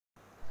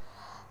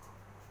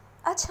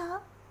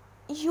Acha,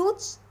 you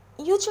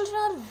children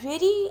are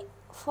very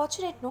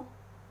fortunate, no?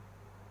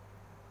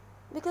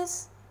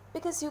 Because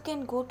you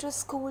can go to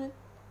school,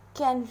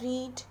 can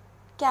read,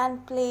 can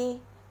play,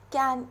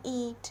 can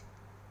eat,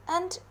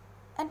 and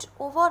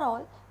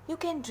overall you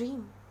can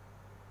dream.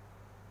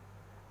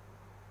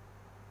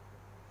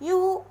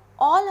 You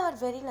all are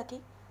very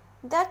lucky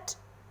that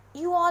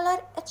you all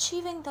are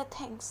achieving the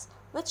things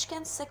which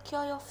can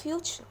secure your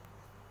future.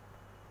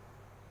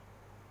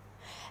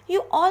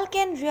 You all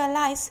can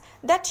realize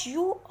that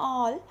you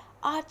all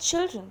are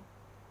children,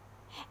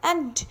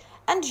 and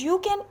you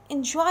can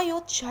enjoy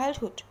your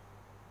childhood.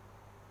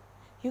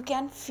 You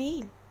can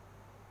feel.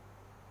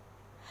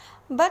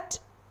 But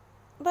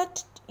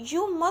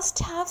you must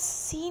have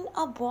seen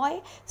a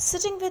boy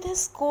sitting with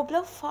his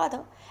cobbler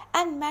father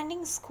and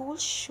mending school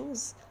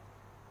shoes,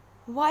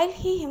 while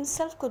he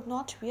himself could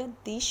not wear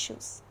these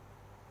shoes.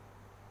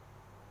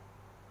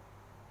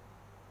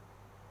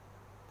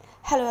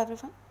 Hello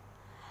everyone,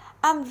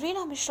 I'm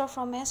Reena Mishra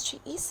from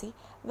SGEC.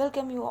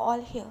 Welcome you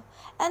all here,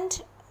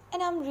 and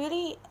I'm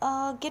really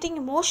getting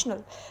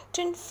emotional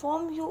to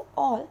inform you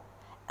all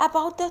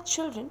about the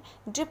children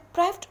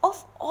deprived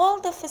of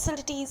all the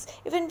facilities,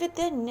 even with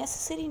their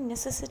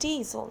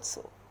necessities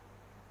also.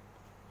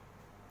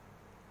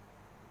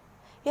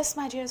 Yes,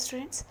 my dear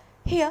students,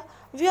 here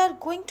we are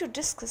going to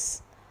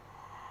discuss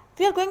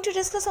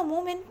a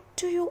moment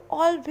to you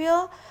all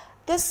where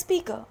the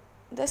speaker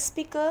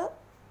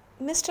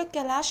Mr.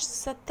 Kailash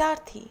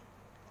Satyarthi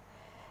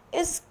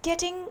is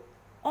getting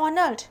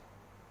honored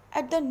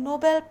at the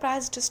Nobel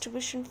Prize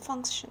distribution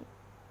function.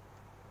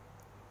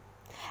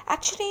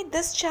 Actually,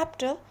 this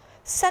chapter,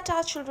 Set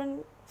Our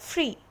Children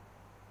Free,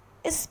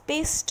 is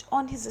based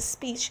on his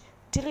speech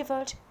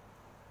delivered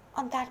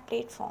on that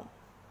platform.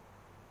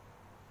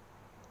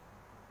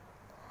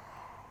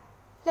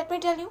 Let me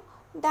tell you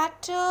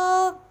that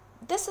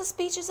this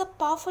speech is a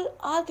powerful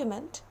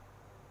argument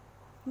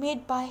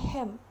made by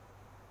him,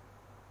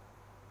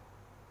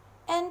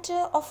 and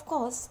of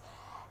course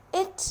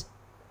it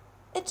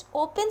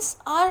opens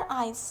our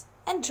eyes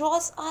and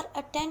draws our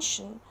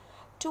attention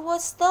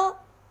towards the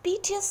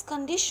piteous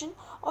condition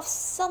of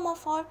some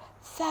of our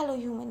fellow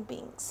human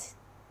beings,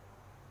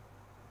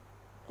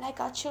 like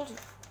our children.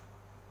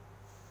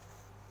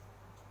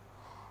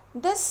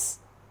 This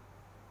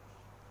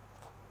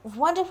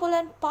wonderful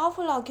and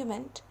powerful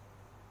argument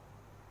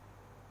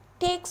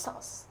takes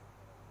us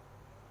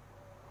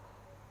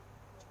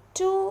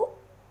to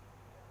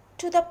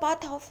the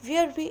path of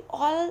where we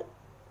all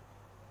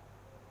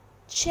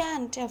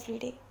chant every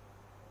day,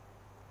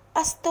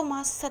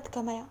 Astoma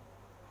Sadgamaya,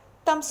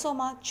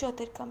 Tamsoma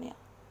Jyotirgamaya.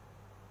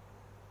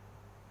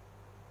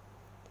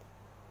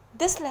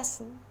 This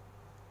lesson,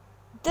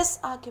 this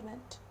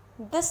argument,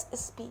 this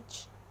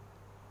speech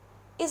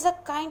is a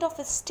kind of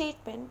a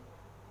statement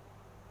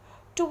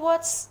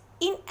towards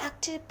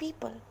inactive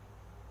people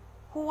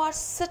who are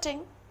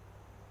sitting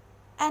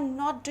and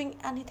not doing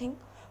anything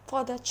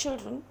for the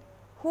children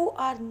who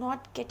are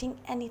not getting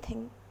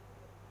anything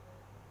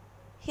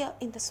here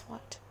in this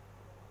world.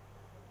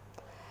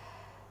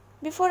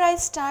 Before I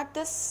start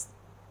this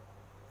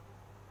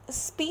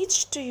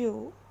speech to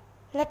you,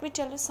 let me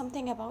tell you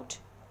something about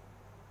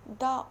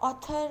the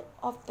author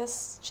of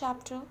this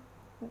chapter,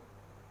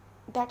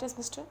 that is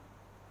Mr.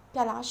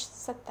 Kailash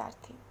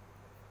Satyarthi.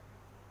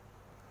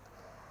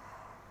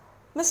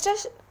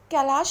 Mr.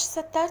 Kailash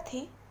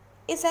Satyarthi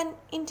is an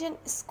Indian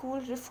school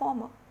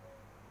reformer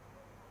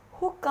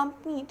who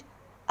campaigned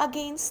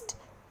against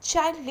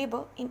child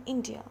labor in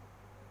India,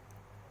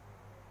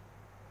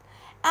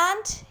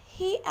 and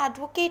he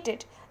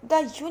advocated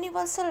the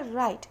universal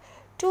right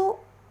to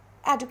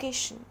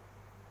education.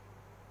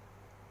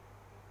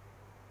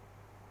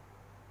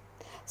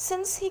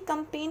 Since he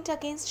campaigned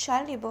against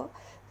child labor,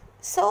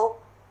 so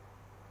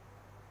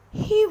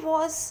he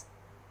was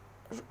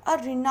a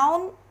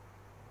renowned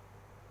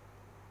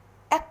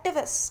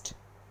activist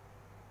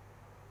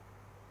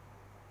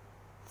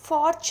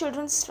for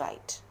children's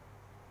rights.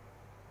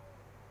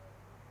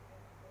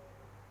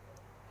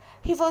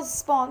 He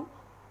was born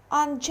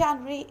on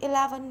January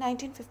 11,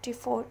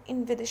 1954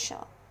 in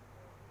Vidisha.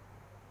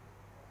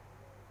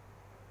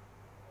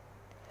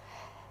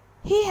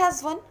 He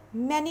has won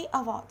many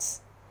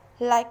awards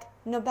like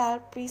Nobel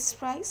Peace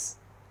Prize,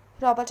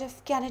 Robert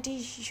F. Kennedy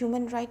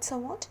Human Rights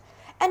Award,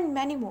 and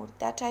many more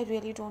that I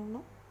really don't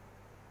know.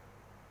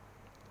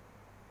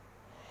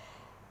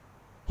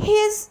 He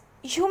is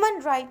a human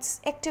rights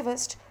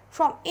activist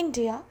from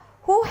India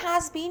who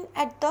has been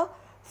at the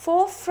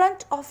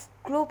forefront of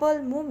global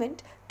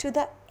movement to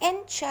the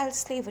end child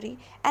slavery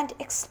and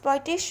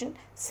exploitation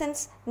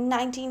since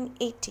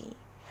 1980,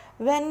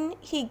 when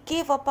he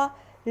gave up a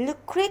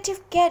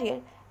lucrative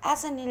career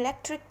as an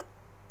electrical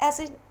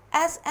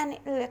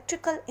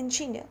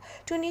engineer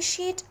to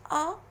initiate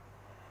a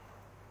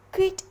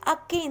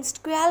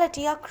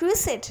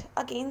crusade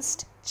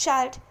against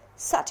child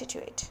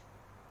servitude.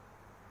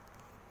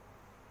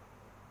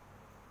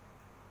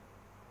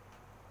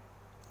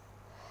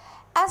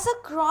 As a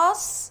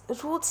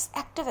grassroots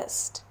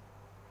activist,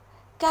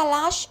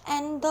 Kailash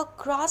and the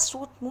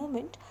grassroots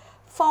movement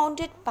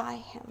founded by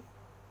him.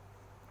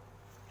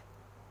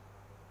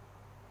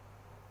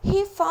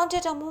 He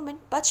founded a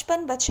movement,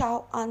 Bachpan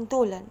Bachao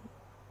Andolan.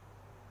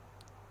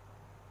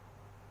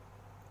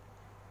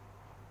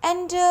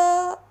 And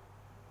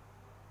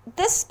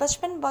this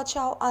Bachpan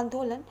Bachao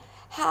Andolan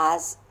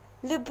has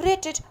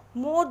liberated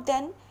more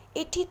than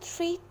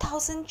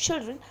 83,000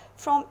 children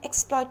from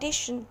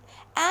exploitation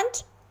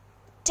and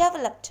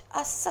developed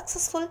a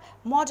successful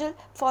model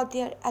for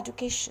their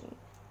education,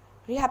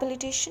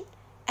 rehabilitation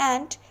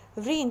and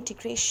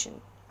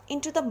reintegration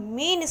into the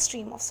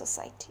mainstream of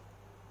society.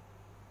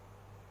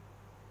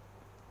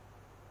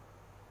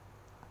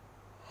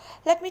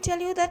 Let me tell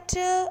you that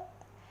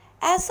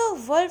as a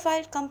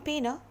worldwide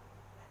campaigner,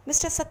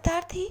 Mr.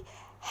 Satyarthi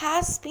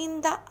has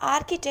been the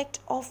architect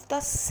of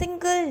the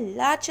single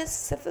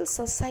largest civil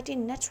society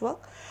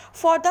network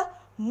for the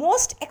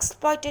most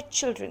exploited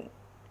children,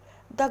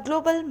 the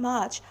Global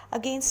March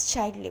Against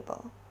Child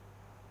Labour,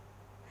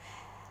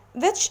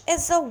 which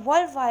is a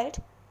worldwide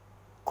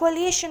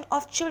coalition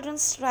of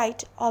children's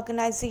rights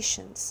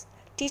organizations,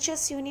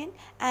 teachers' union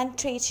and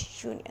trade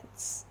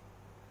unions.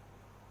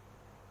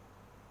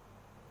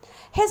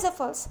 His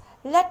efforts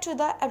led to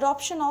the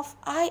adoption of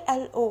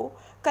ILO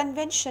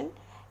Convention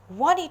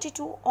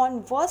 182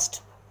 on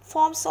worst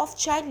forms of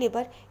child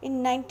labor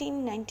in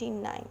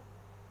 1999.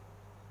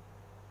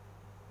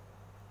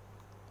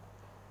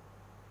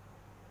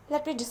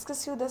 Let me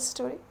discuss you this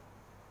story.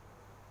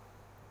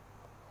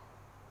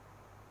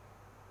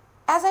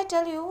 As I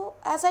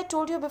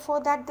told you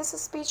before, that this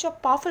speech a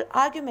powerful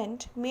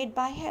argument made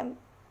by him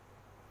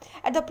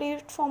at the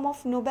platform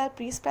of Nobel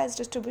Peace Prize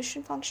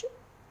distribution function.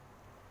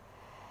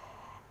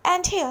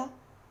 And here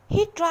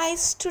he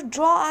tries to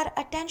draw our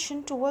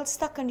attention towards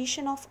the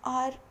condition of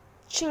our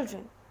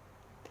children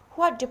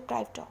who are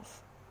deprived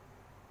of.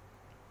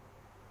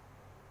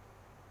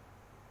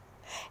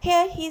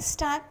 Here he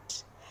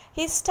started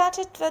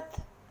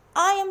with,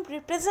 I am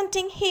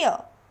representing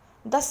here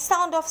the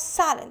sound of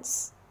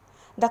silence,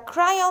 the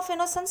cry of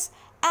innocence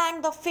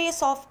and the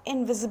face of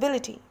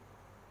invisibility.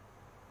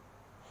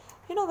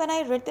 You know, when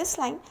I read this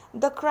line,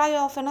 the cry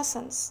of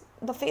innocence,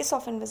 the face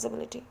of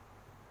invisibility,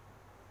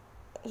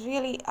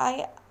 really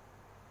I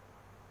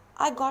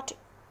got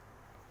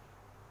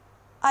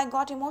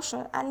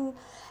emotional,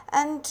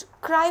 and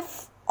cry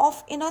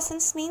of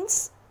innocence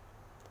means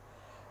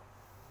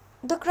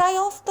the cry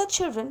of the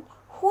children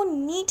who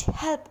need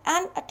help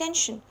and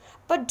attention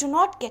but do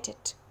not get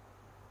it.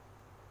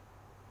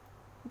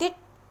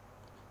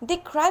 They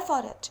cry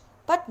for it,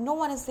 but no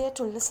one is there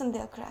to listen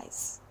their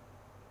cries.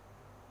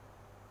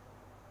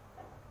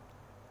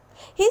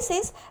 He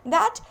says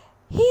that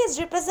he is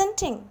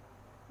representing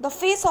the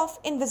face of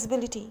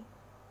invisibility.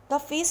 The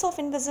face of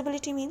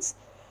invisibility means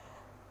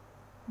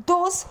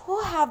those who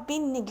have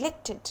been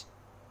neglected,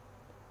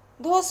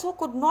 those who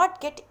could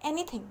not get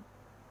anything,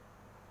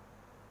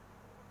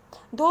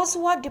 those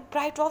who are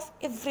deprived of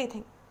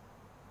everything.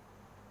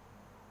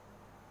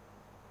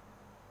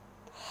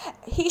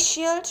 He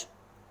shared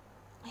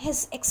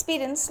his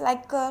experience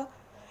like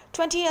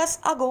 20 years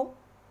ago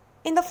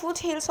in the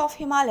foothills of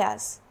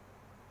Himalayas.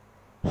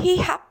 He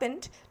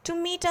happened to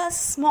meet a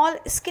small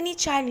skinny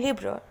child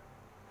laborer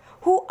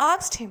who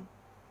asked him,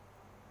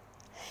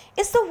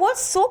 "Is the world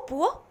so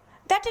poor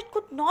that it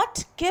could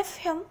not give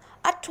him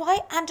a toy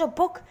and a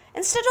book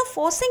instead of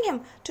forcing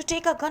him to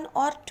take a gun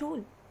or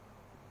tool?"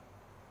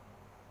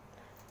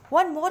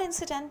 One more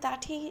incident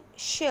that he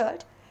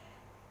shared,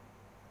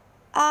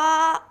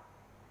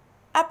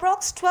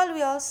 approx 12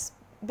 years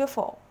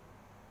before.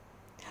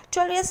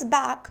 12 years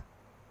back,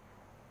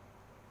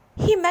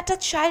 he met a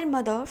child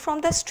mother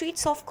from the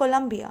streets of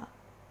Colombia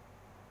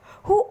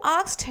who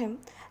asked him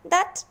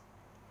that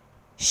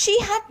she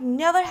had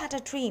never had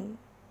a dream,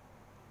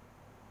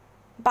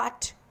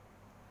 but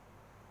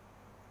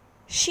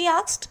she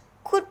asked,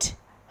 could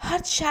her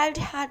child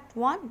had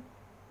one?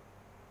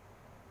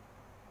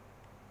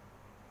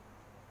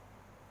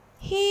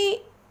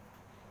 He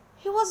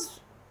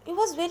was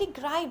very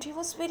grieved. He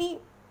was very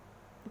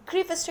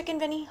grief-stricken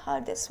when he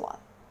heard this one.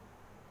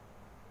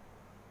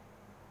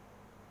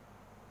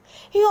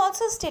 He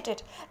also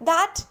stated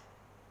that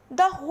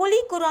the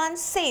Holy Quran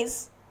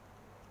says,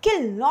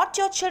 "Kill not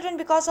your children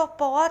because of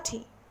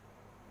poverty."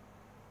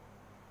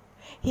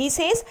 He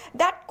says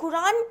that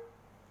Quran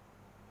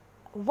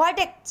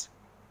verdicts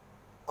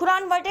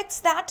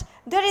that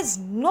there is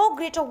no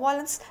greater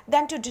violence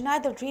than to deny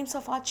the dreams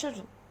of our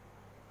children.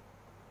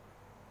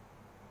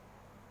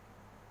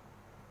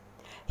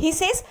 He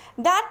says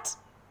that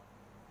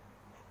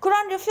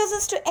Quran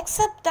refuses to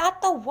accept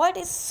that the world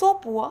is so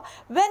poor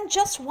when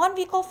just 1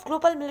 week of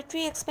global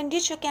military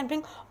expenditure can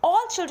bring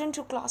all children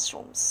to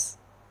classrooms.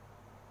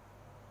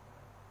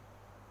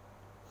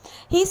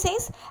 He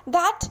says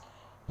that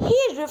he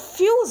is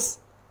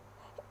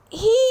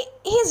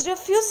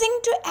refusing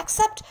to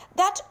accept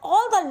that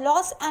all the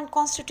laws and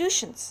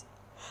constitutions,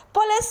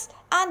 police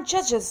and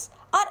judges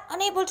are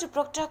unable to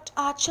protect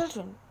our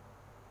children.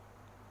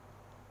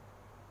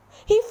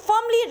 He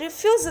firmly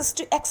refuses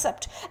to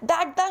accept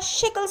that the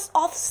shackles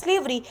of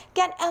slavery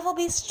can ever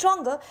be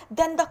stronger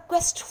than the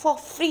quest for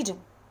freedom.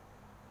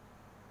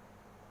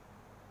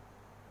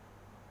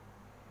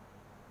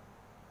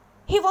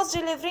 He was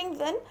delivering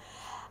when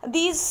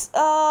these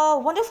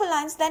wonderful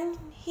lines, then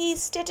he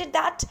stated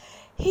that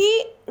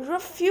he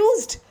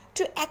refused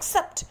to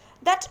accept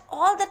that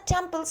all the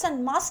temples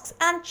and mosques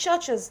and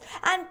churches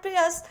and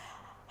prayers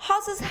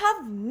houses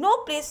have no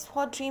place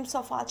for dreams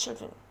of our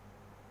children.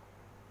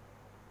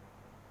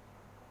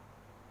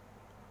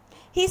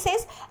 He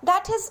says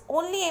that his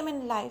only aim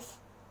in life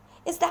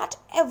is that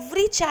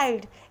every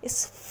child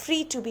is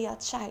free to be a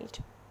child.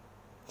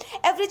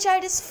 Every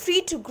child is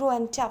free to grow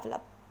and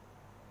develop.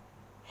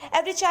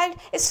 Every child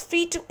is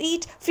free to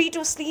eat, free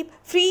to sleep,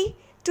 free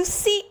to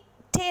see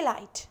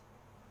daylight.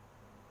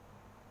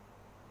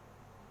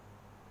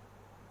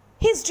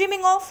 He's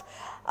dreaming of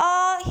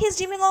a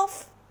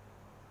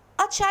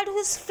child who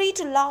is free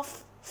to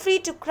laugh, free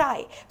to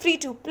cry, free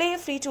to play,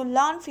 free to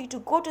learn, free to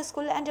go to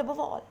school, and above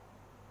all,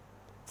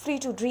 free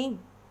to dream.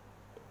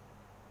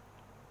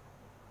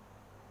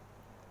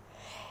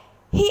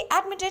 He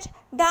admitted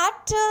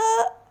that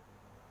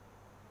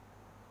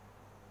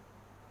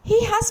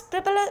he has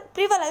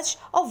privilege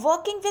of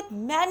working with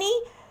many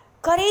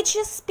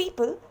courageous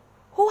people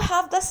who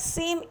have the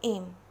same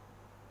aim.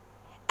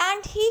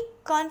 And he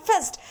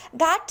confessed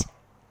that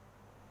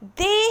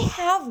they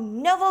have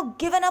never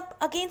given up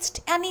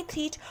against any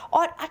threat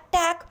or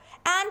attack,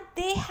 and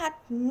they had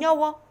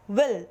never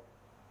will.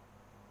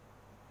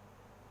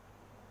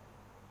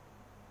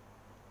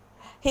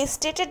 He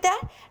stated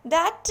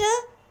that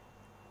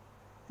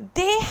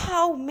they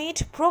have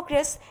made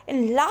progress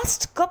in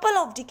last couple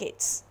of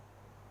decades.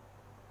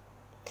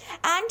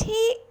 And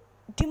he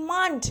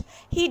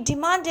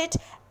demanded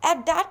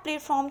at that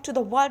platform to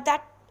the world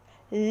that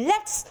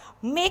let's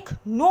make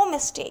no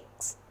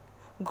mistakes.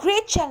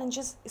 Great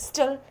challenges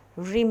still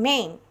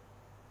remain.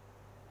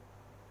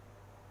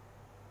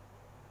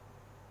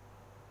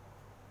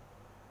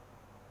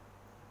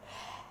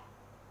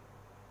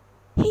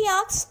 He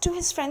asked to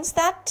his friends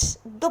that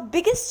the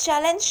biggest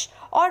challenge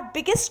or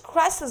biggest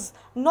crisis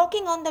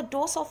knocking on the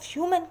doors of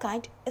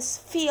humankind is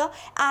fear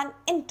and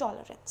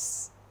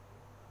intolerance.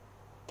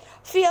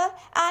 Fear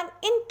and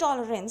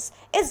intolerance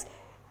is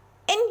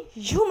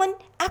inhuman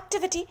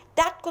activity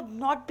that could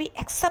not be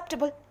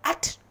acceptable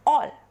at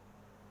all.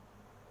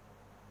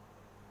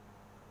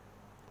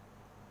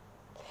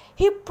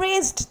 He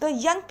praised the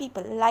young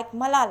people like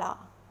Malala.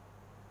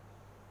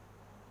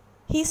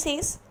 He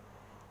says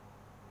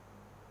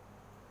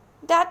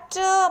that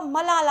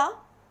Malala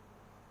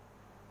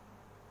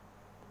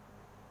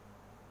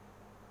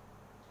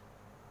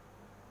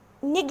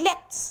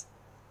neglects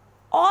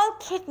all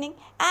threatening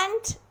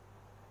and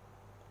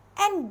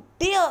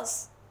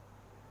dares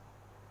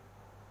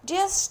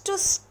to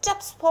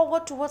step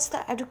forward towards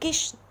the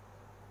education.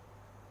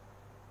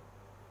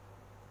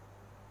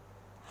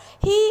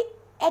 He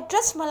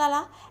addressed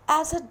Malala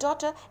as her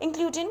daughter,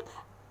 including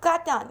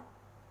Kainat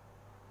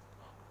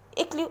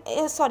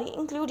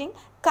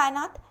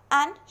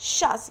and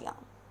Shazia,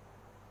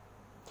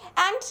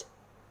 and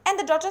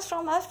the daughters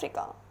from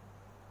Africa,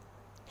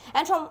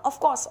 and from, of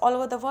course, all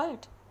over the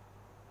world.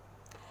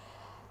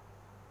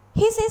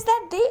 He says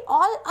that they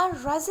all are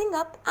rising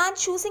up and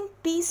choosing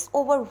peace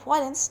over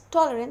violence,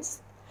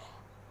 tolerance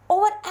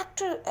over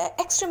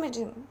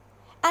extremism,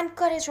 and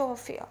courage over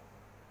fear.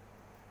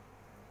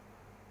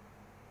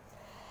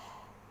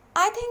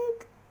 I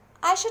think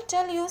I should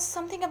tell you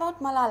something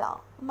about Malala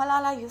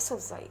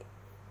Yousafzai.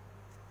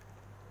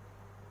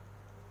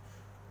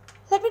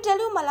 Let me tell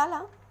you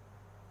Malala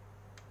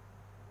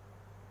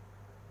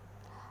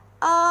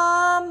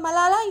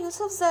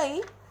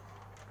Yousafzai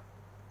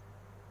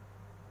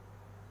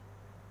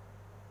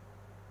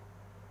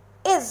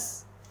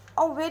is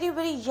a very,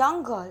 very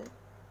young girl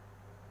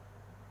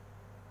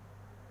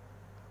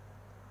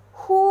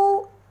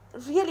who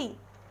really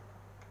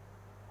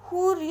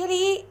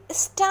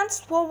stands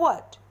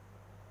forward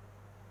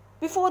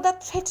before the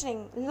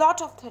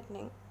lot of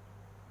threatening.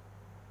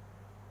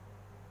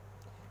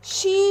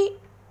 She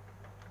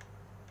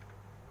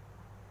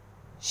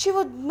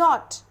would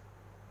not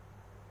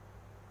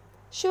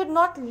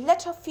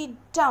let her feet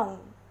down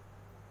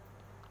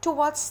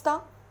towards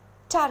the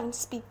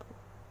tyrant's people.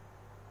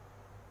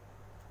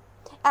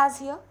 As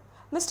here,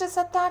 Mr.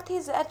 Sattarthi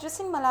is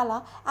addressing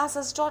Malala as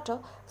his daughter.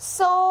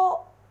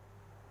 So,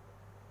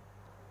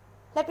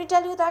 let me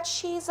tell you that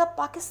she is a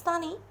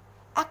Pakistani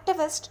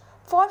activist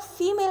for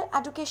female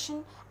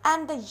education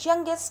and the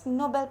youngest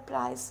Nobel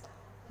Prize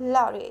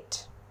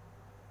laureate.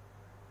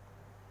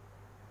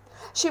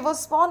 She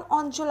was born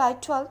on July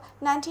 12,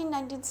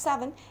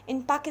 1997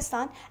 in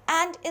Pakistan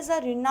and is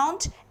a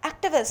renowned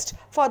activist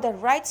for the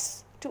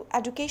rights to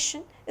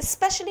education,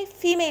 especially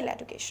female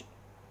education.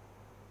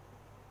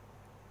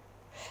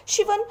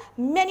 She won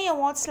many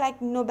awards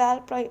like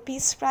Nobel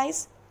Peace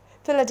Prize,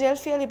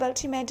 Philadelphia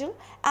Liberty Medal,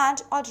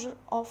 and Order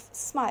of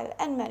Smile,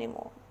 and many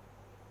more.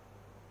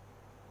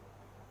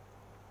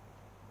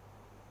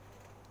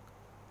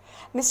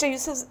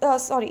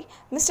 Mr.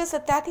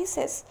 Satyarthi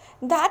says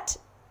that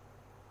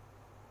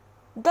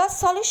the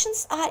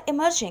solutions are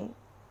emerging,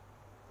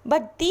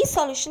 but these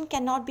solutions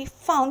cannot be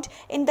found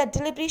in the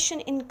deliberation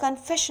in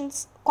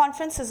conferences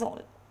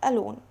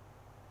alone,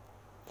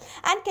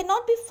 and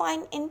cannot be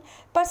found in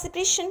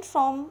perception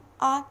from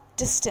a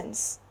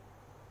distance.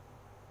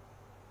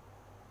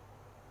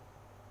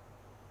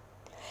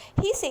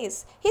 He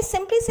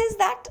simply says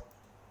that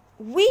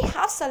we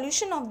have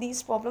solution of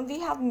these problems, we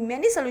have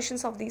many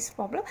solutions of these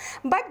problems,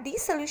 but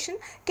these solutions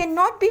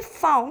cannot be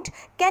found,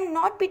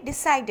 cannot be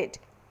decided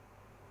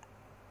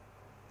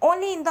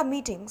only in the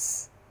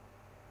meetings.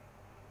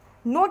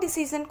 No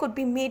decision could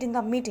be made in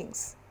the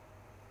meetings.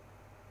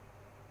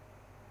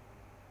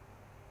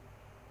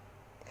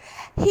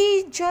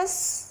 He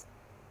just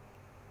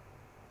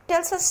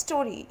tells a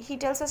story. He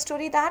tells a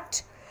story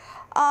that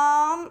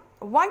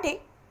one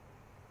day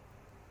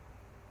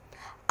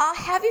a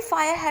heavy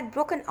fire had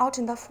broken out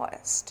in the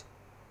forest.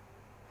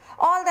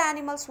 All the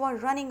animals were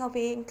running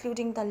away,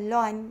 including the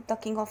lion, the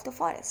king of the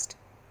forest.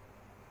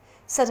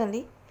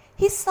 Suddenly,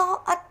 he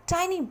saw a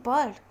tiny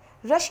bird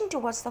rushing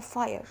towards the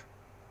fire.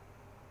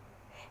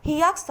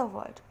 He asked the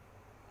bird,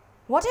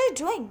 "What are you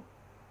doing?"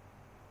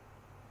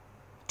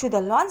 To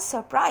the lion's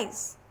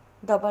surprise,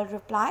 the bird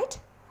replied,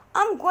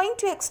 "I'm going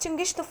to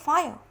extinguish the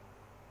fire."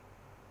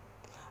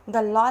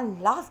 The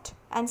lion laughed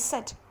and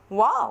said,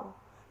 "Wow,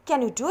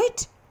 can you do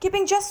it,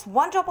 keeping just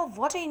one drop of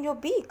water in your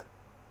beak?"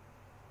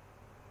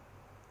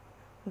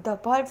 The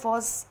bird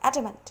was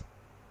adamant,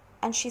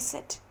 and she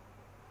said,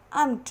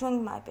 "I'm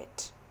doing my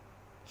bit."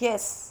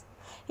 Yes,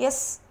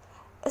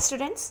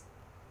 students,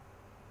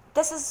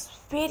 this is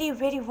very,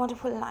 very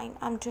wonderful line.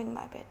 I'm doing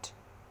my bit.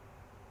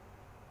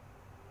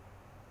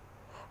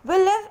 We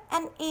live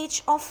an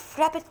age of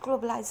rapid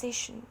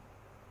globalization.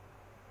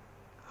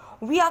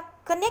 We are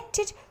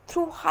connected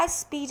through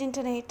high-speed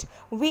internet.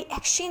 We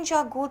exchange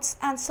our goods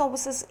and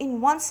services in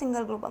one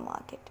single global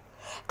market.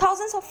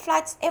 Thousands of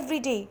flights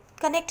every day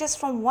connect us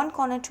from one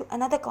corner to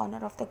another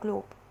corner of the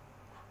globe.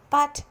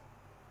 But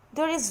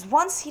there is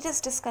one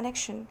serious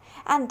disconnection,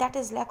 and that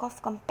is lack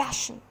of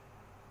compassion.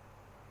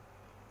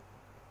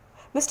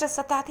 Mr.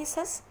 Satyarthi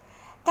says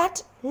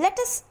that let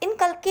us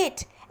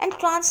inculcate and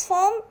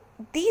transform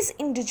these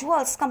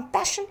individuals'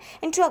 compassion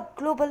into a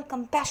global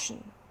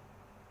compassion.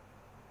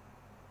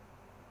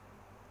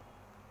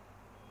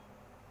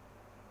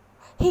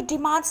 He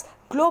demands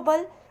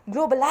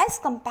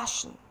globalized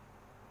compassion.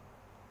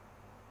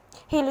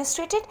 He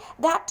illustrated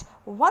that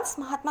once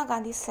Mahatma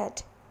Gandhi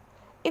said,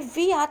 "If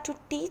we are to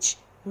teach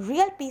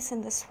real peace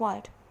in this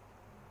world,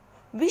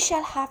 we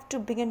shall have to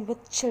begin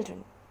with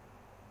children."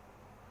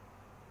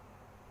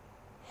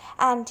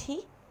 And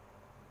he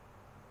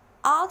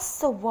asks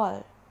the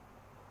world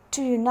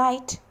to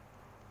unite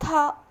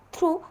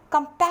through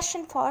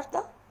compassion for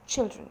the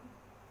children.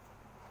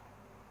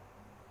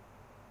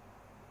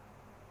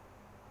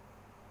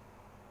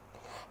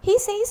 He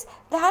says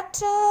that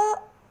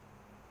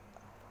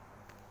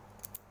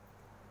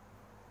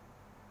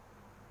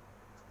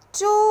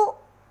to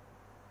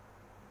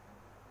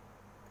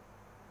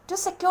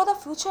secure the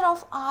future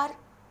of our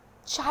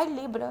child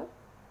laborer,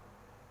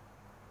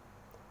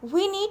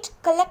 we need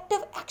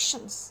collective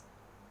actions.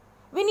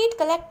 We need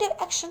collective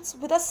actions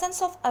with a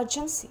sense of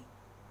urgency.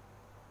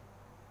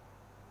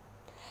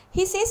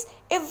 He says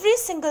every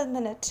single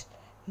minute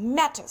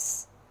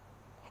matters.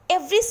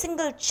 Every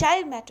single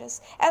child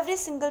matters. Every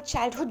single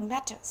childhood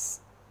matters.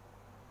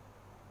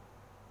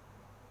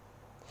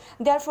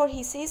 Therefore,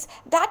 he says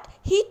that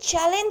he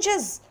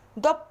challenges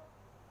the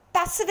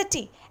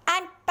passivity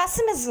and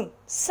pessimism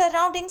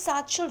surrounding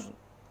our children.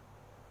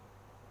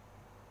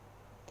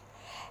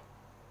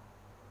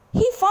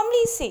 He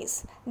firmly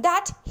says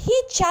that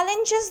he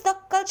challenges the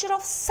culture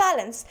of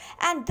silence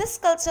and this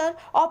culture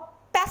of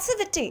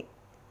passivity,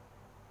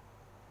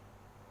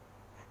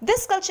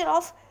 this culture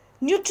of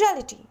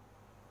neutrality.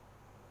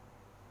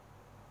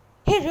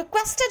 He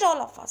requested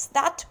all of us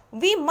that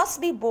we must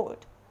be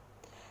bold,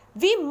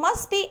 we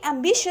must be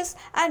ambitious,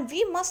 and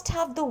we must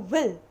have the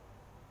will.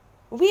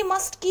 We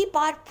must keep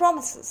our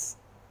promises.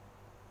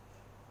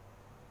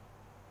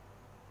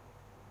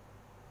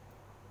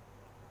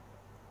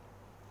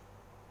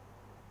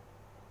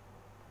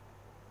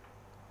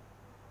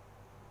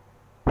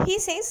 He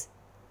says,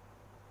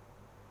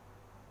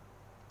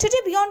 today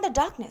beyond the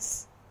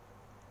darkness,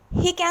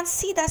 he can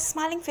see the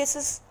smiling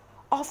faces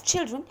of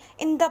children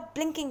in the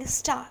blinking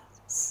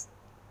stars.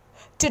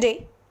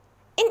 Today,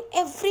 in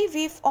every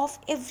wave of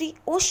every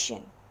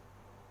ocean,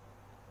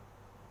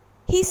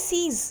 he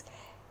sees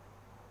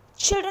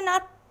children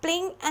are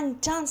playing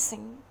and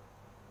dancing.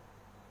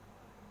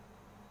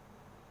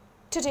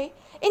 Today,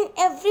 in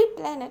every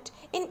planet,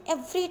 in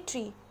every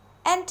tree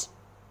and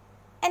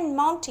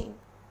mountain,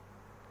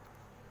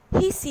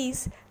 he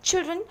sees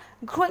children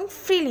growing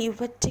freely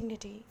with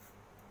dignity.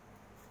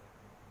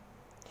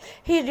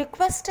 He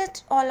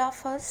requested all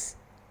of us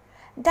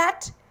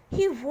that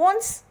he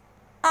wants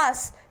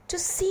us to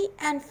see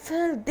and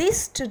feel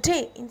this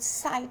today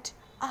inside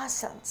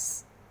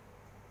ourselves.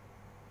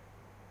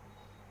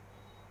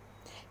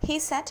 he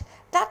said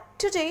that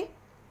today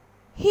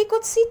he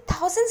could see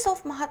thousands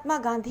of Mahatma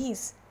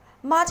Gandhis,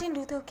 Martin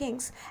Luther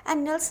Kings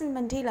and Nelson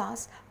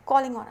Mandelas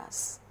calling on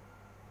us.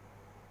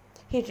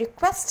 He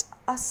requests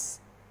us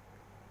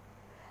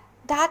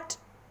that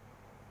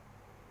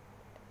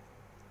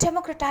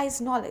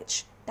democratize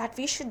knowledge, that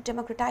we should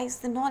democratize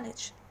the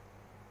knowledge,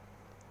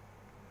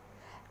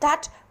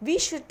 that we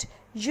should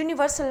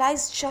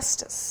universalize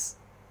justice.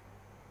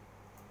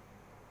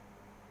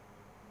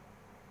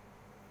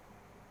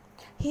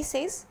 He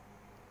says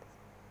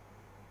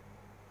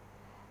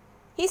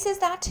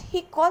that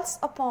he calls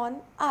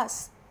upon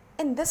us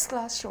in this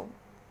classroom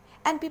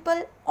and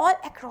people all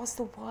across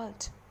the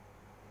world.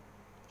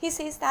 He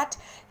says that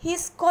he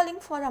is calling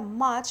for a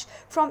march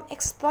from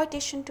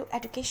exploitation to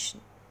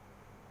education.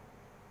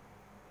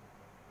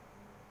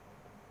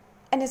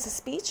 In his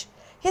speech,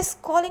 he is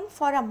calling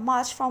for a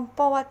march from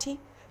poverty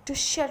to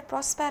shared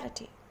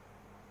prosperity,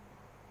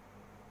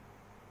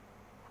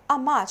 a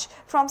march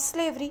from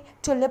slavery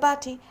to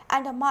liberty,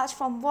 and a march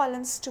from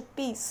violence to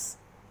peace.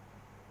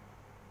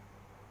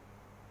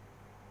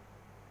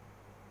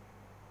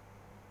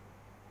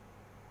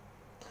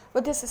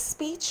 With this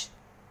speech,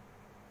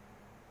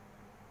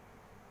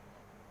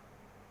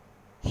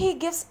 he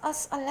gives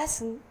us a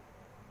lesson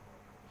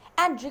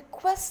and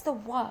requests the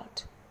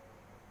world.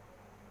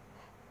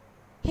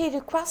 He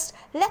requests,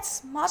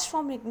 let's march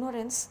from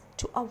ignorance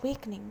to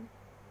awakening.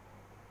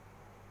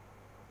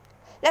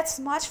 Let's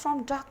march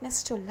from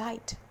darkness to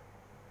light.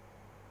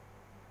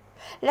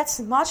 Let's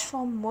march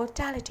from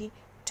mortality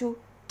to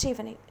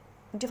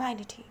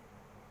divinity.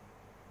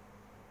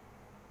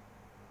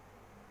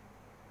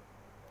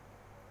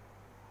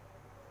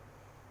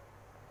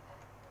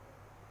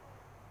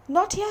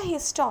 Not here he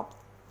stopped.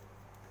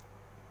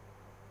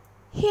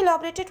 He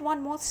elaborated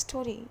one more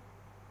story,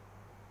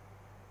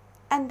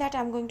 and that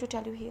I am going to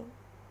tell you here.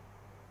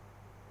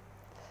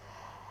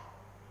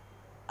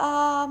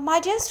 My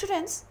dear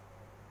students,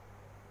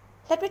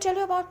 let me tell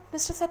you about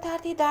Mr.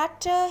 Satyarthi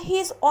that he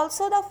is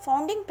also the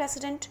founding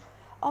president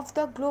of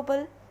the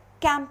Global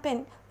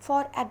Campaign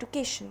for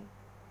Education,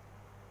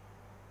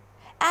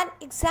 an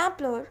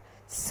exemplar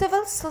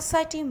civil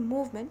society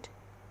movement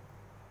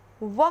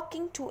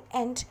working to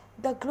end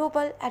the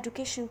global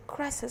education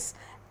crisis,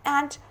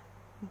 and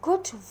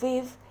Good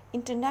Wave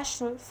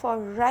International for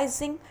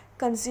rising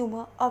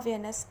consumer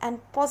awareness and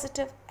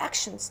positive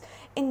actions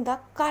in the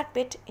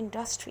carpet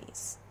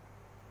industries.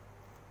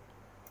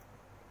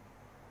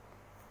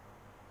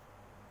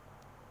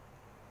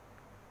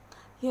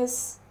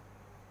 Yes,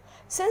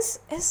 since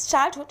his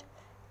childhood,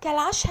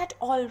 Kailash had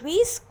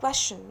always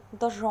questioned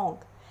the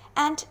wrong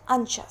and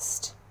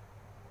unjust.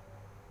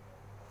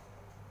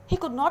 He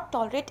could not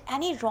tolerate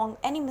any wrong,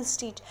 any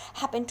misdeed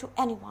happen to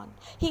anyone.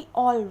 He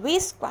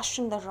always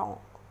questioned the wrong.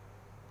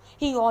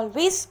 He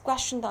always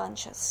questioned the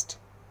unjust.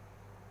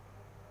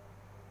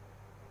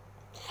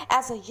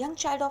 As a young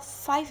child of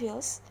 5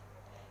 years,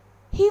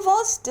 he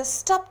was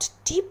disturbed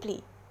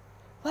deeply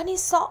when he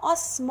saw a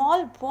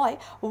small boy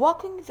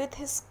walking with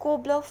his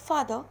cobbler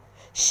father,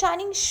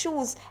 shining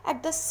shoes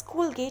at the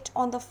school gate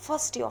on the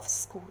first day of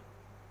school.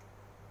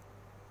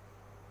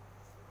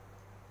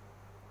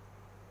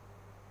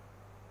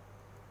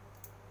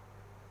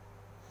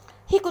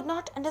 He could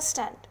not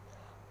understand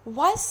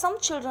why some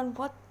children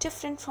were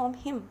different from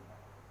him.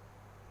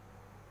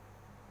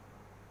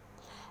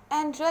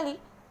 And really,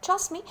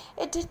 trust me,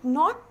 it did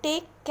not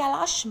take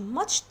Kailash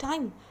much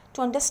time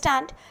to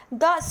understand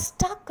the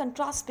stark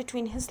contrast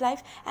between his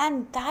life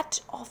and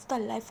that of the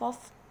life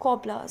of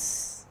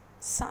cobbler's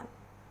son.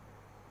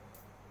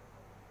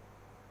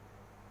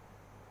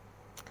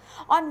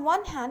 On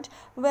one hand,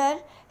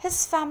 where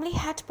his family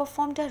had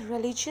performed a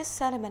religious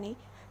ceremony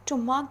to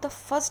mark the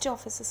first day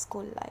of his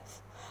school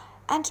life,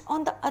 and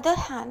on the other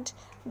hand,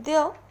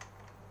 there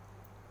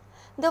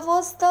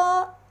was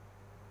the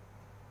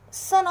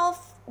son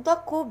of the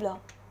cobbler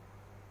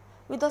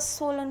with a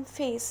sullen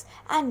face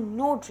and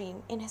no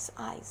dream in his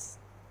eyes.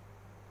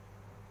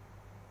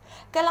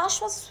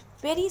 Kailash was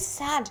very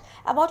sad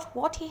about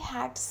what he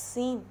had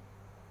seen.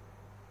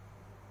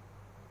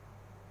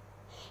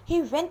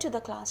 He went to the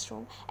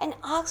classroom and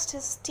asked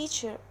his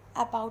teacher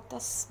about the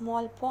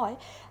small boy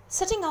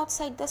sitting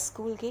outside the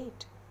school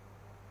gate.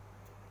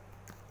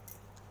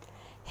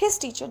 His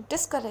teacher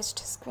discouraged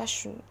his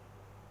question.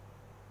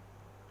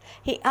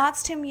 He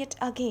asked him yet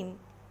again,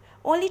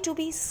 only to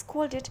be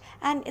scolded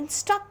and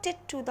instructed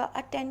to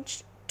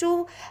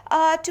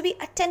be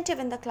attentive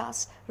in the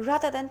class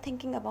rather than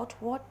thinking about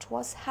what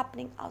was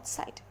happening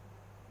outside.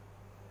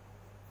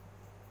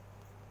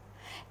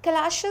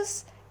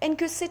 Kailash's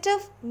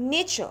inquisitive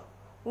nature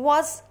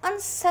was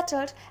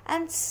unsettled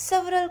and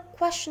several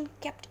questions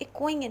kept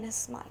echoing in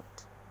his mind.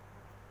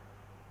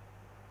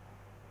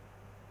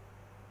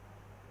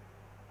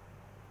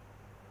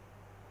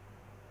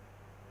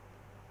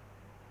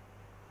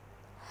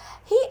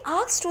 He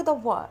asked to the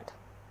world,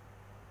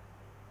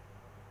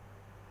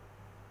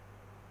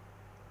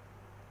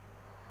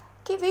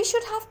 we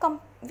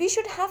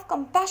should have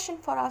compassion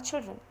for our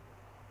children,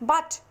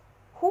 but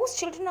whose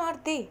children are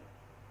they?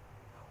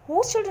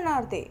 Whose children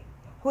are they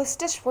who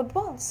stitch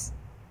footballs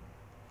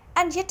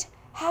and yet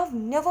have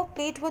never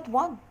played with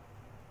one?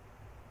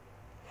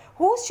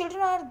 Whose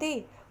children are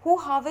they who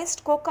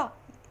harvest coca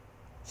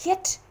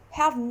yet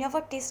have never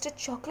tasted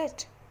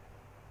chocolate?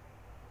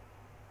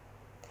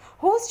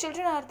 Whose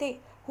children are they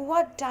who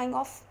are dying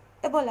of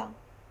Ebola?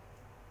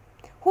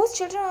 Whose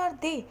children are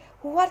they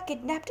who are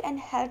kidnapped and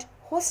held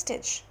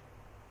hostage?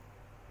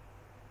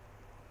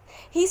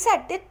 He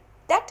said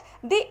that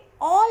they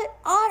all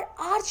are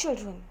our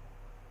children.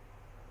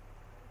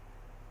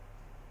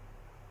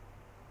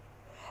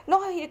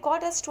 Now he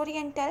records a story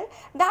and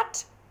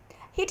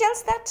he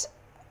tells that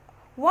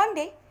one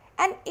day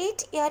an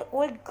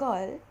 8-year-old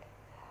girl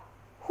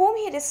whom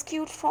he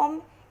rescued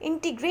from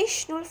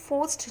integrational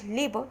forced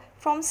labor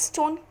from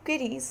stone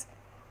quarries,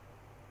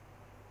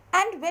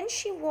 and when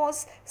she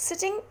was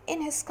sitting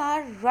in his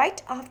car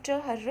right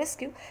after her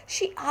rescue,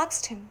 she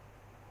asked him,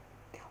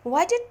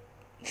 "Why did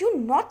you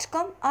not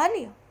come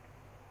earlier?"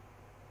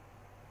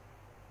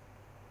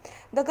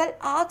 The girl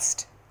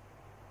asked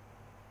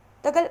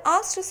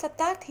to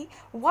Satyarthi,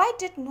 "Why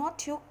did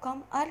not you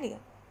come earlier?"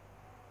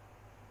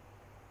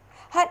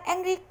 Her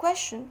angry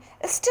question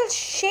still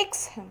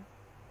shakes him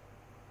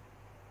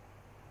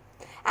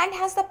and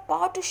has the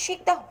power to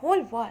shake the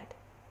whole world.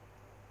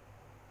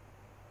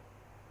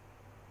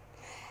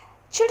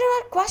 Children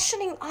are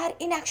questioning our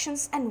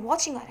inactions and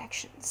watching our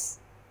actions.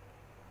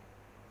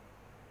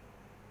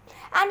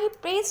 And he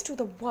prays to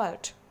the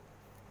world.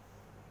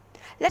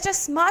 Let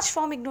us march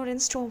from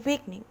ignorance to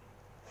awakening.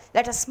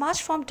 Let us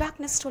march from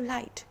darkness to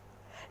light.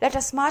 Let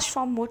us march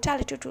from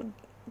mortality to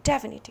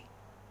divinity.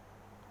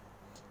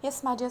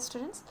 Yes, my dear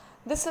students,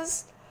 this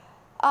is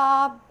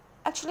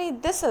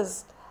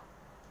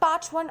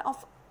part 1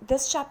 of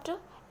this chapter,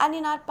 and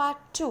in our part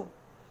 2,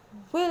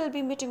 we will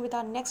be meeting with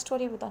our next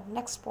story, with our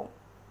next poem.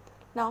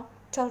 Now,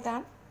 till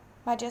then,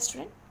 my dear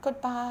student,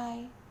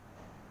 goodbye.